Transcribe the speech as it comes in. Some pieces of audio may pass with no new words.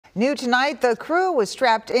New tonight, the crew was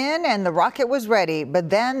strapped in and the rocket was ready, but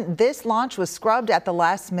then this launch was scrubbed at the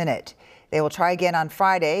last minute. They will try again on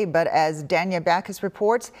Friday, but as Danya Bacchus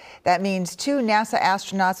reports, that means 2 NASA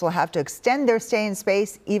astronauts will have to extend their stay in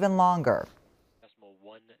space even longer.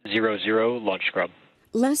 100 launch scrub.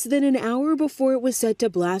 Less than an hour before it was set to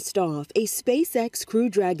blast off, a SpaceX Crew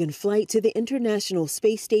Dragon flight to the International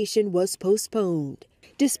Space Station was postponed.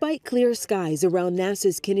 Despite clear skies around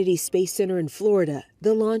NASA's Kennedy Space Center in Florida,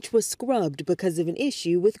 the launch was scrubbed because of an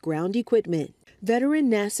issue with ground equipment.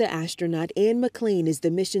 Veteran NASA astronaut Anne McClain is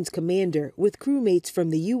the mission's commander, with crewmates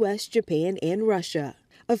from the U.S., Japan, and Russia.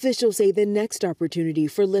 Officials say the next opportunity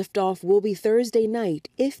for liftoff will be Thursday night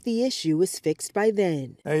if the issue is fixed by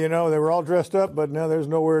then. Hey, they were all dressed up, but now there's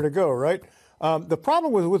nowhere to go, right? The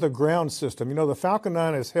problem was with a ground system. The Falcon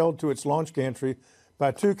 9 is held to its launch gantry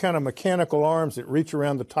by 2 kind of mechanical arms that reach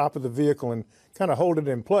around the top of the vehicle and kind of hold it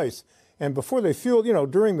in place. And before they fuel,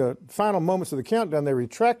 during the final moments of the countdown, they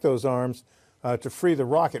retract those arms to free the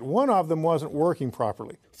rocket. One of them wasn't working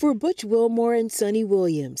properly. For Butch Wilmore and Sonny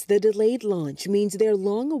Williams, the delayed launch means their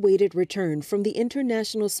long-awaited return from the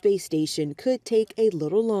International Space Station could take a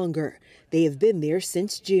little longer. They have been there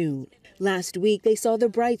since June. Last week, they saw the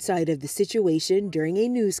bright side of the situation during a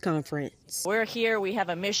news conference. We're here, we have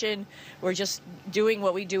a mission, we're just doing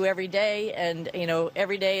what we do every day, and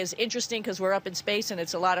every day is interesting because we're up in space and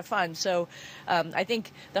it's a lot of fun. So I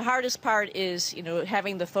think the hardest part is,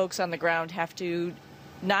 having the folks on the ground have to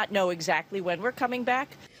not know exactly when we're coming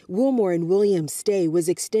back. Wilmore and Williams' stay was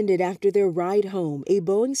extended after their ride home. A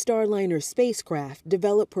Boeing Starliner spacecraft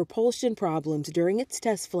developed propulsion problems during its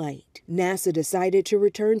test flight. NASA decided to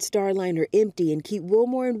return Starliner empty and keep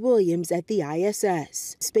Wilmore and Williams at the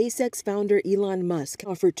ISS. SpaceX founder Elon Musk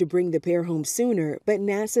offered to bring the pair home sooner, but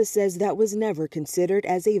NASA says that was never considered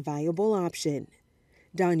as a viable option.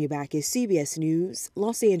 Danya Bacchus, CBS News,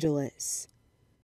 Los Angeles.